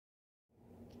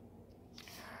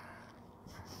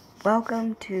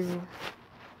Welcome to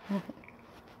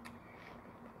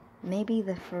maybe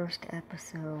the first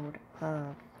episode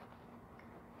of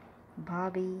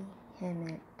Bobby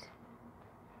Hemmit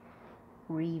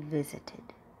Revisited,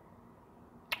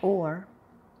 or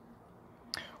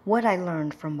what I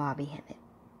learned from Bobby Hemmit.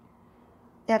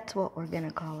 That's what we're going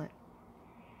to call it.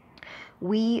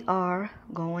 We are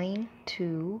going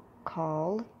to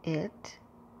call it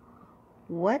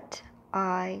What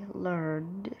I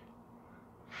Learned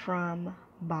from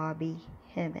Bobby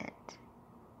Hemmit.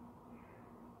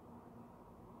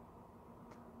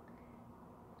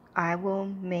 I will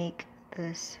make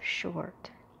this short.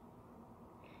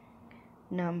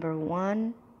 Number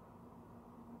one,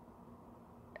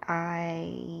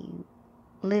 I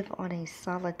live on a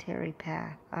solitary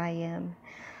path. I am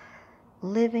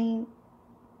living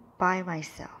by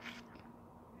myself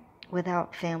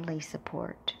without family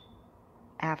support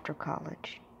after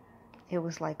college. It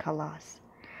was like halas.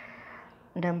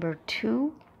 Number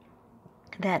two,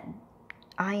 that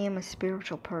I am a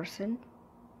spiritual person.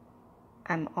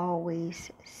 I'm always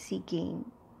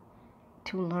seeking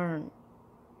to learn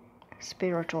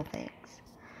spiritual things,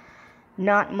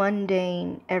 not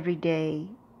mundane, everyday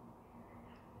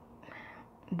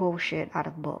bullshit out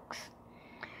of books.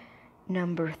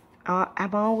 I'm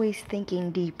always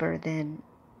thinking deeper than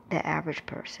the average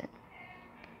person.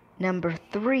 Number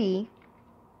three,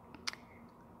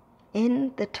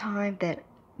 in the time that,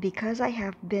 because I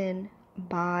have been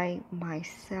by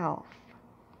myself,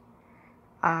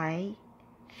 I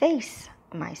face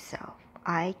myself.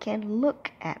 I can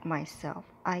look at myself.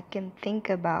 I can think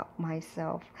about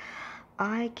myself.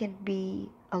 I can be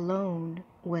alone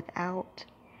without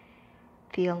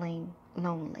feeling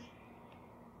lonely,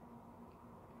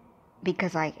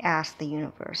 because I asked the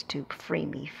universe to free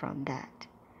me from that.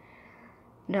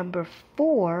 Number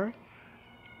four,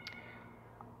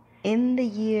 in the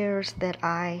years that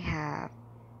I have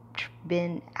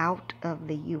been out of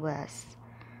the U.S.,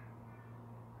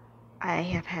 I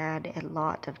have had a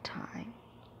lot of time.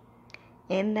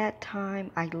 In that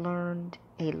time, I learned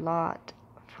a lot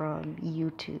from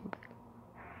YouTube.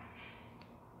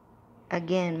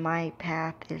 Again, my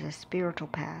path is a spiritual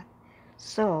path.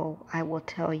 So I will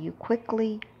tell you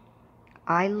quickly,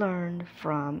 I learned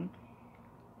from,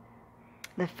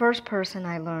 the first person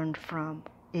I learned from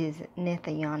is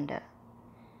Nityananda,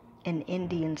 an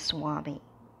Indian Swami.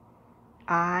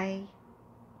 I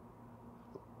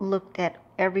looked at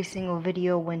every single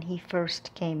video when he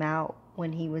first came out,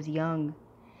 when he was young.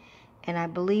 And I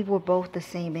believe we're both the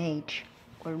same age.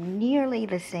 We're nearly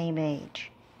the same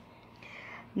age.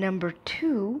 Number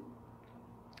two,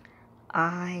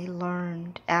 I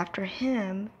learned after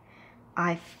him,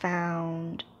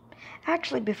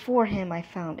 before him, I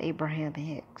found Abraham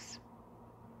Hicks,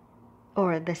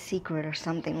 or The Secret, or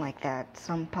something like that,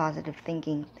 some positive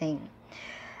thinking thing.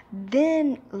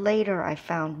 Then later I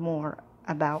found more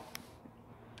about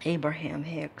Abraham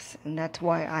Hicks, and that's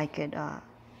why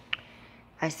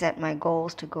I set my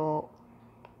goals to go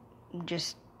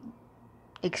just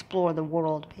explore the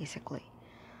world, basically.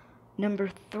 Number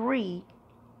three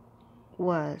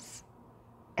was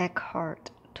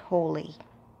Eckhart Tolle.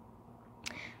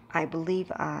 I believe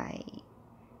I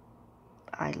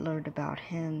learned about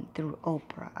him through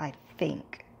Oprah, I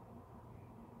think.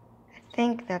 I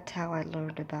think that's how I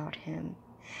learned about him.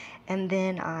 And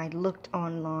then I looked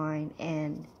online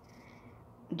and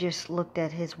just looked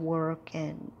at his work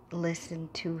and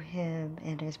listened to him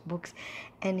and his books.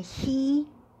 And he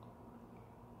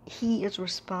is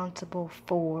responsible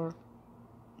for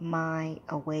my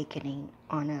awakening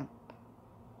on a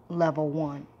level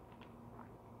 1.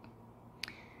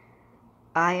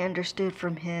 I understood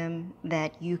from him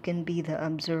that you can be the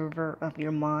observer of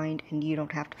your mind and you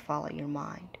don't have to follow your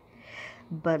mind.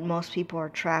 But most people are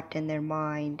trapped in their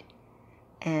mind,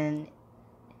 and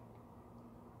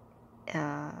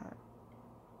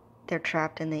they're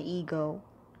trapped in the ego,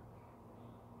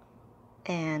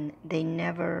 and they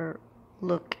never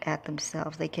look at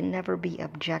themselves. They can never be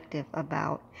objective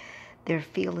about their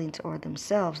feelings or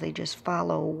themselves. They just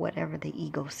follow whatever the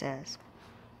ego says.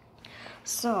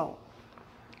 So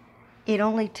it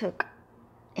only took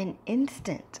an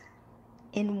instant,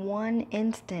 in one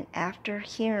instant after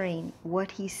hearing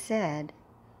what he said,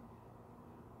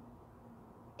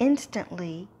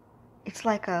 instantly, it's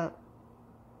like a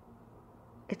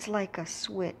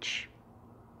switch.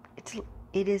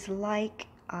 It is like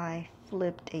I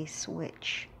flipped a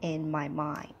switch in my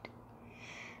mind.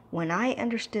 When I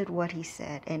understood what he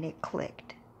said and it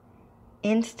clicked,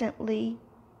 instantly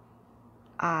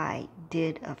I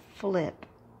did a flip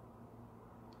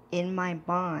in my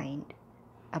mind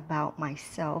about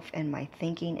myself and my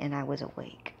thinking, and I was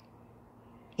awake.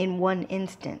 in one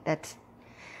instant.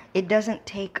 It doesn't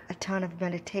take a ton of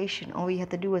meditation. All you have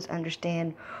to do is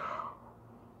understand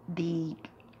the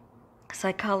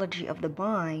psychology of the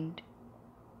mind,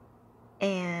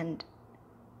 and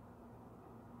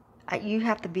you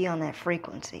have to be on that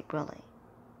frequency, really,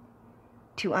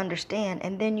 to understand,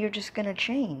 and then you're just going to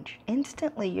change.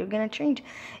 Instantly, you're going to change.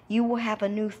 You will have a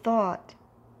new thought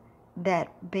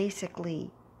that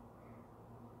basically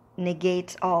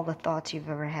negates all the thoughts you've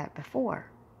ever had before.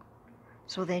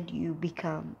 So then you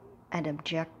become an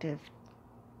objective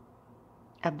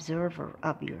observer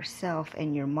of yourself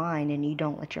and your mind, and you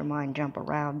don't let your mind jump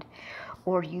around,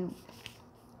 or you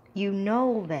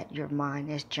know that your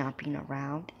mind is jumping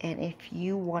around, and if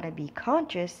you want to be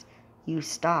conscious, you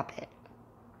stop it.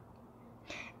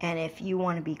 And if you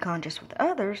want to be conscious with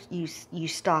others, you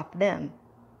stop them.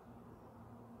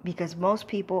 Because most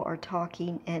people are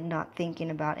talking and not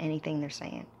thinking about anything they're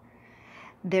saying.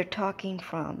 They're talking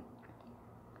from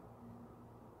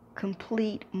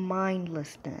complete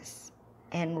mindlessness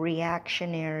and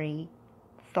reactionary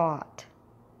thought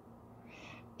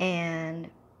and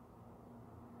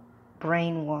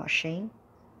brainwashing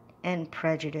and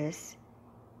prejudice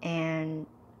and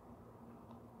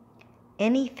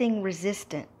anything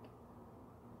resistant.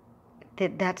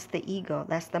 That's the ego,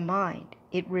 that's the mind.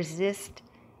 It resists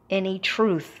any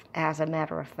truth, as a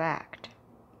matter of fact.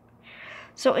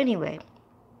 So anyway,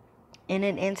 in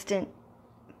an instant,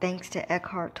 thanks to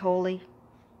Eckhart Tolle,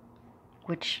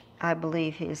 which I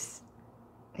believe his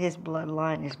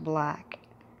bloodline is black.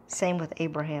 Same with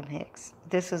Abraham Hicks.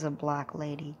 This is a black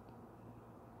lady.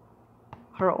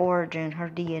 Her origin, her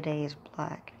DNA is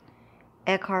black.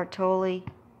 Eckhart Tolle,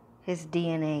 his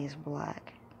DNA is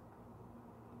black.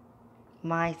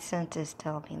 My senses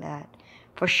tell me that.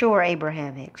 For sure,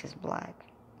 Abraham Hicks is black.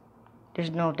 There's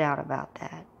no doubt about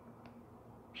that.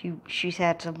 She's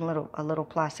had a little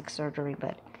plastic surgery,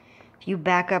 but if you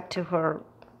back up to her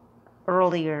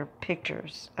earlier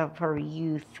pictures of her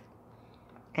youth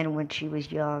and when she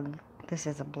was young, this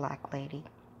is a black lady.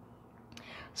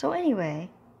 So anyway,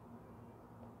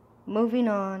 moving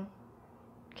on.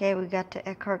 Okay, we got to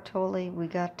Eckhart Tolle, we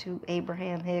got to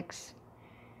Abraham Hicks.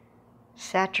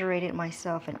 Saturated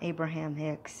myself in Abraham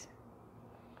Hicks.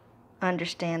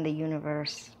 Understand the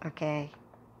universe, okay?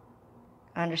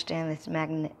 Understand this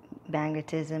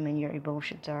magnetism, and your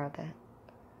emotions are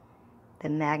the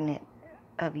magnet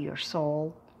of your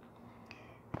soul.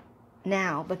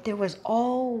 Now, but there was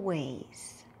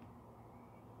always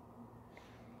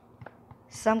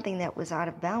something that was out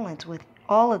of balance with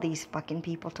all of these fucking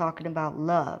people talking about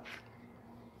love.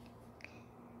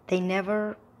 They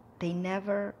never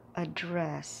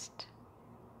addressed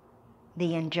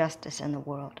the injustice in the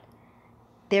world.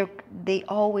 They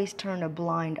always turn a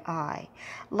blind eye.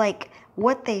 Like,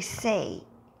 what they say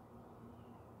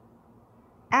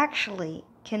actually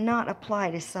cannot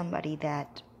apply to somebody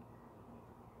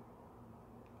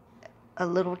a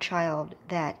little child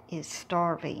that is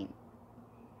starving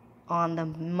on the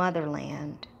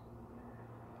motherland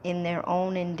in their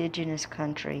own indigenous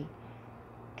country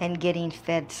and getting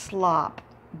fed slop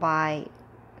by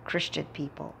Christian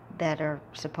people that are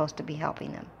supposed to be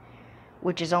helping them,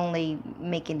 which is only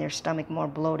making their stomach more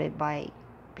bloated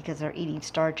because they're eating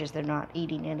starches. They're not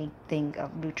eating anything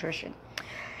of nutrition.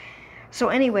 So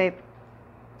anyway,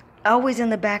 always in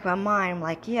the back of my mind, I'm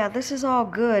like, yeah, this is all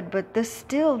good, but this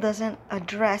still doesn't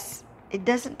it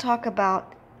doesn't talk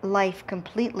about life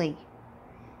completely.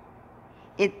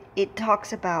 It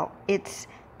talks about,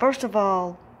 first of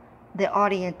all, the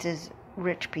audience is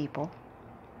rich people.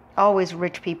 Always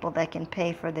rich people that can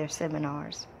pay for their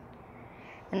seminars.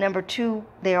 And number 2,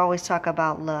 they always talk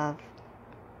about love.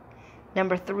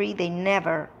 Number 3, they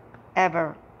never,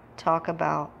 ever talk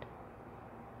about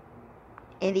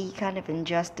any kind of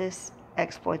injustice,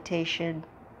 exploitation,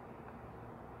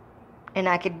 and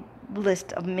I could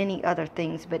list of many other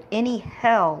things, but any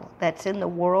hell that's in the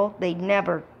world, they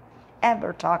never,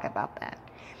 ever talk about that.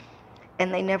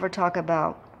 And they never talk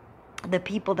about the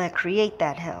people that create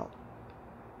that hell.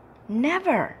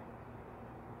 Never.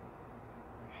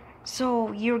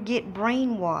 So you get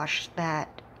brainwashed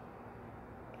that,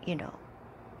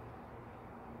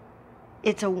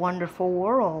 it's a wonderful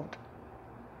world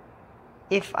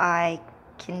if I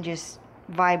can just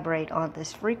vibrate on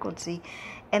this frequency.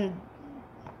 And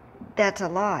that's a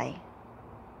lie.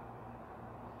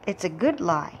 It's a good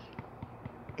lie.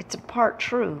 It's a part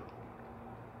true.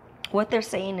 What they're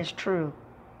saying is true,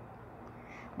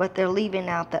 but they're leaving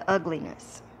out the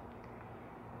ugliness.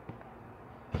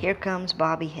 Here comes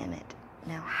Bobby Hemmit.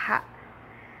 Now,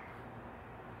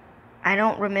 I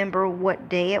don't remember what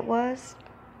day it was,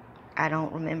 I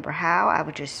don't remember how. I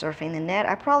was just surfing the net.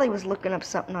 I probably was looking up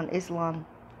something on Islam.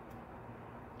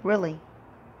 Really.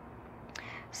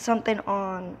 Something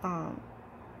on,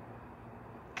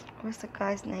 what's the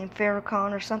guy's name?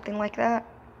 Farrakhan or something like that.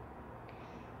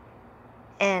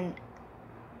 And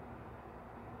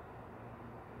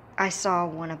I saw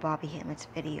one of Bobby Hemmit's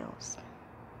videos.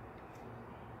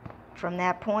 From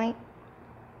that point,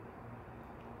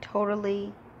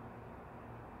 totally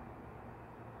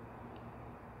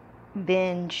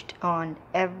binged on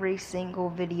every single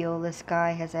video this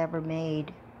guy has ever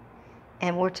made.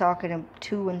 And we're talking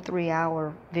 2 and 3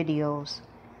 hour videos.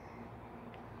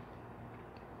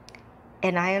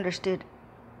 And I understood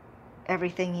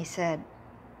everything he said.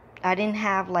 I didn't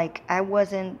have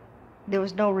there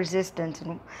was no resistance.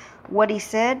 And what he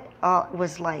said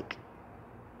was like,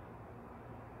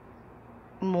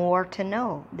 more to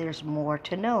know. There's more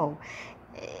to know.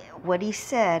 What he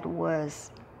said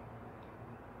was,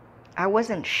 I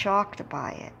wasn't shocked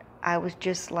by it. I was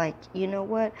just like, you know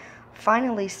what?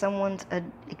 Finally, someone's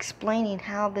explaining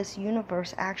how this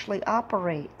universe actually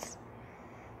operates,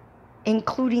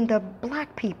 including the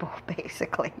black people,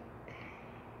 basically.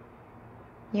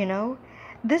 You know?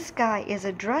 This guy is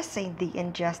addressing the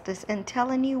injustice and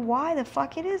telling you why the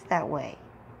fuck it is that way.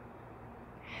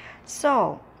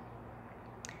 So,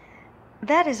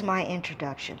 that is my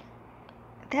introduction.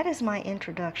 That is my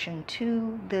introduction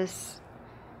to this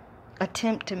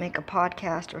attempt to make a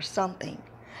podcast or something.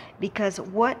 Because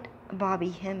what Bobby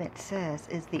Hemmit says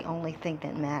is the only thing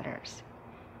that matters.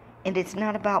 And it's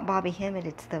not about Bobby Hemmit,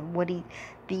 it's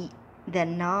the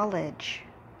knowledge,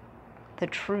 the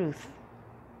truth.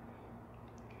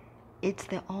 It's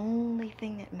the only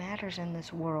thing that matters in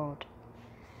this world.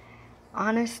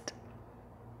 Honest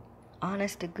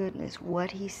to goodness, what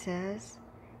he says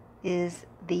is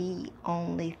the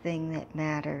only thing that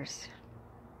matters.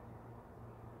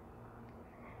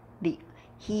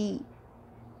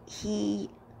 He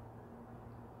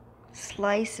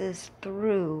slices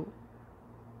through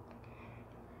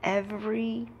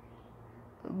every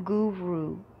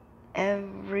guru,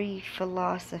 every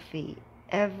philosophy,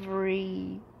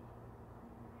 every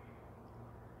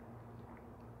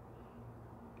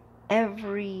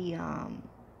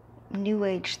New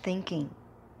Age thinking.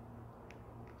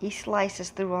 He slices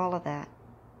through all of that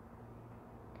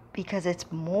because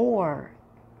it's more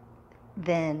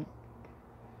than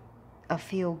a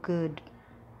feel-good,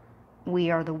 we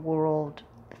are the world,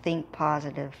 think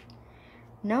positive.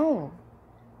 No,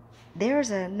 there's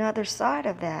another side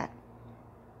of that.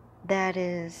 That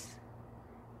is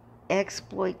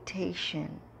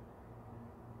exploitation,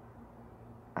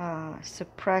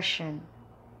 suppression,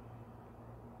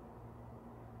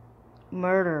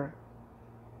 murder,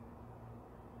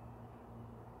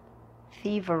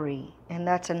 thievery, and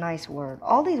that's a nice word.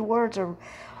 All these words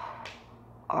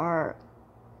are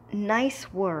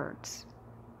nice words.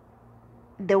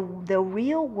 The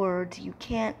real words, you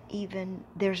can't even,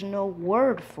 there's no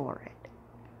word for it.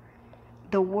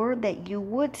 The word that you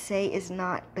would say is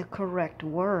not the correct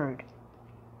word.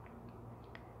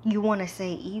 You want to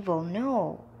say evil?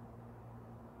 No.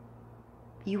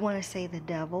 You want to say the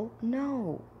devil?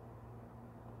 No.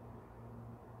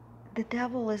 The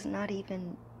devil is not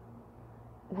even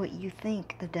what you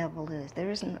think the devil is.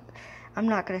 I'm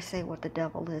not going to say what the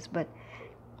devil is, but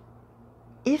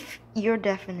if your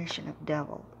definition of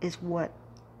devil is what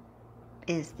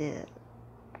is the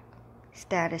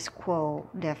status quo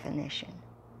definition,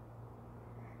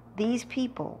 these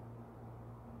people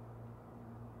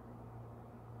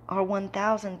are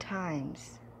 1,000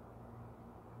 times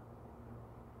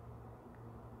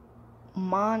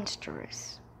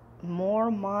monstrous, more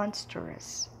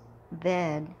monstrous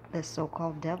than the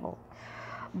so-called devil.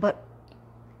 But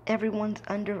everyone's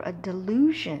under a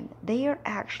delusion. They are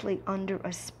actually under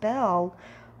a spell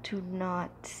to not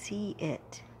see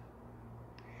it.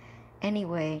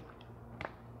 Anyway,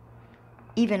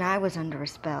 even I was under a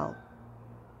spell,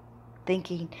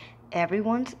 thinking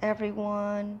everyone's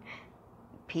everyone,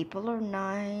 people are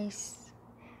nice,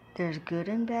 there's good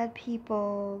and bad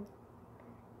people.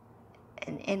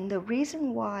 And the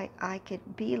reason why I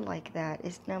could be like that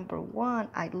is, number one,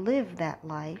 I lived that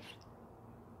life.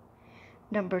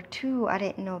 Number two, I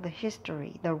didn't know the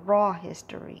history, the raw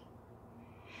history.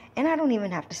 And I don't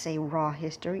even have to say raw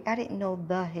history. I didn't know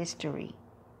the history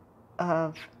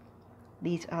of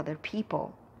these other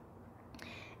people.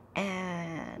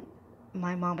 And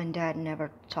my mom and dad never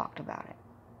talked about it.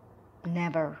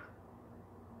 Never.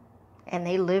 And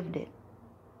they lived it.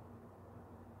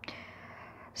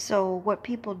 So what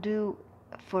people do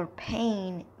for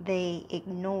pain, they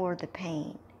ignore the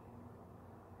pain.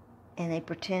 And they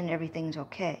pretend everything's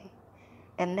okay.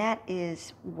 And that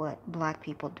is what black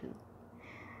people do.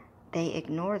 They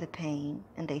ignore the pain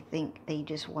and they think they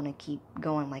just want to keep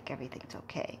going like everything's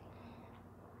okay.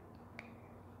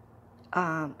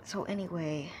 So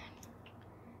anyway,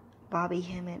 Bobby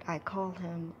Hemmit, I call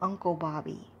him Uncle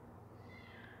Bobby.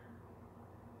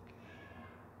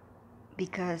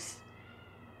 Because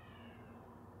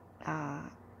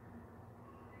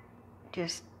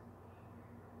just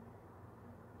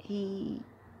he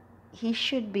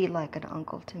should be like an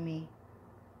uncle to me,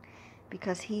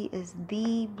 because he is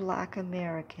the black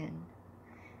American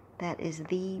that is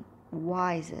the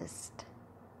wisest,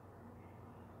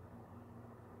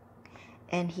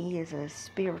 and he is a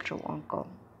spiritual uncle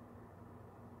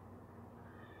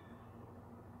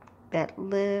that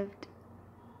lived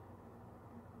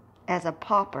as a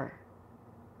pauper,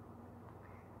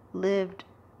 lived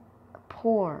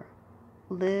poor,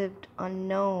 lived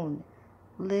unknown,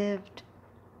 lived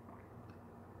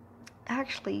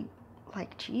actually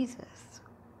like Jesus.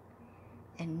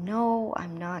 And no,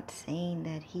 I'm not saying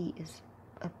that he is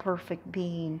a perfect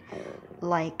being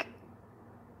like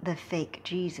the fake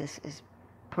Jesus is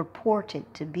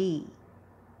purported to be.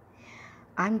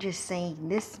 I'm just saying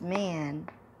this man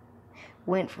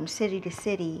went from city to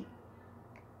city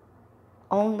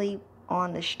only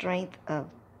on the strength of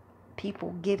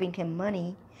people giving him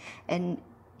money and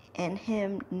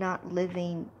him not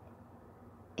living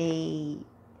a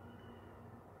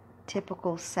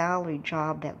typical salary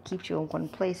job that keeps you in one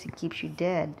place and keeps you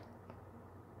dead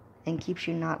and keeps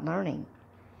you not learning.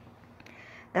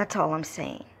 That's all I'm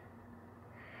saying.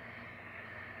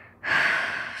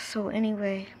 So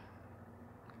anyway,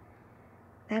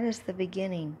 that is the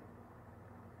beginning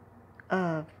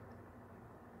of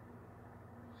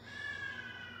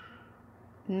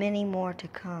many more to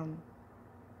come,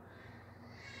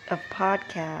 of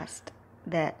podcasts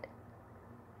that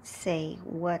say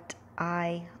what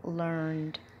I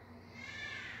learned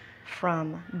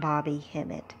from Bobby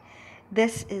Hemmit.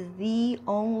 This is the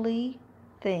only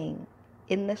thing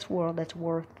in this world that's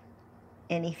worth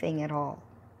anything at all.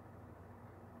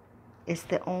 It's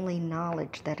the only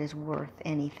knowledge that is worth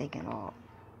anything at all.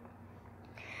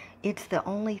 It's the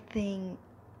only thing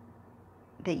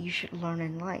that you should learn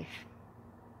in life.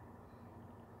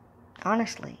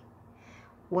 Honestly,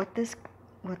 what this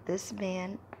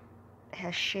man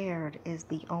has shared is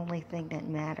the only thing that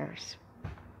matters.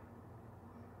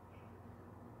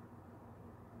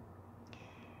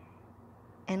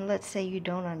 And let's say you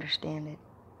don't understand it.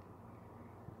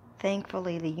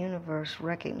 Thankfully, the universe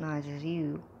recognizes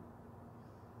you.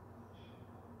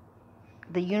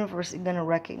 The universe is going to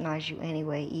recognize you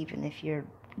anyway, even if you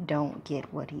don't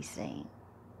get what he's saying.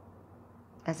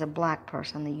 As a black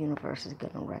person, the universe is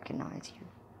going to recognize you.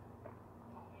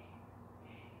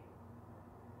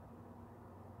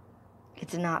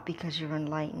 It's not because you're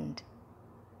enlightened.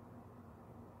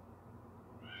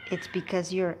 It's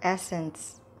because your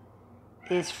essence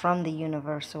is from the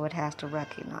universe, so it has to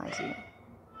recognize you.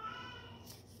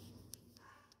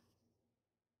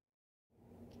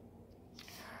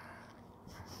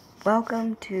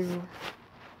 Welcome to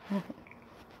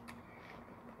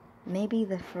maybe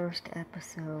the first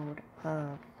episode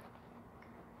of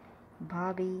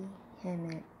Bobby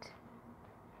Hemmit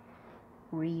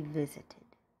Revisited.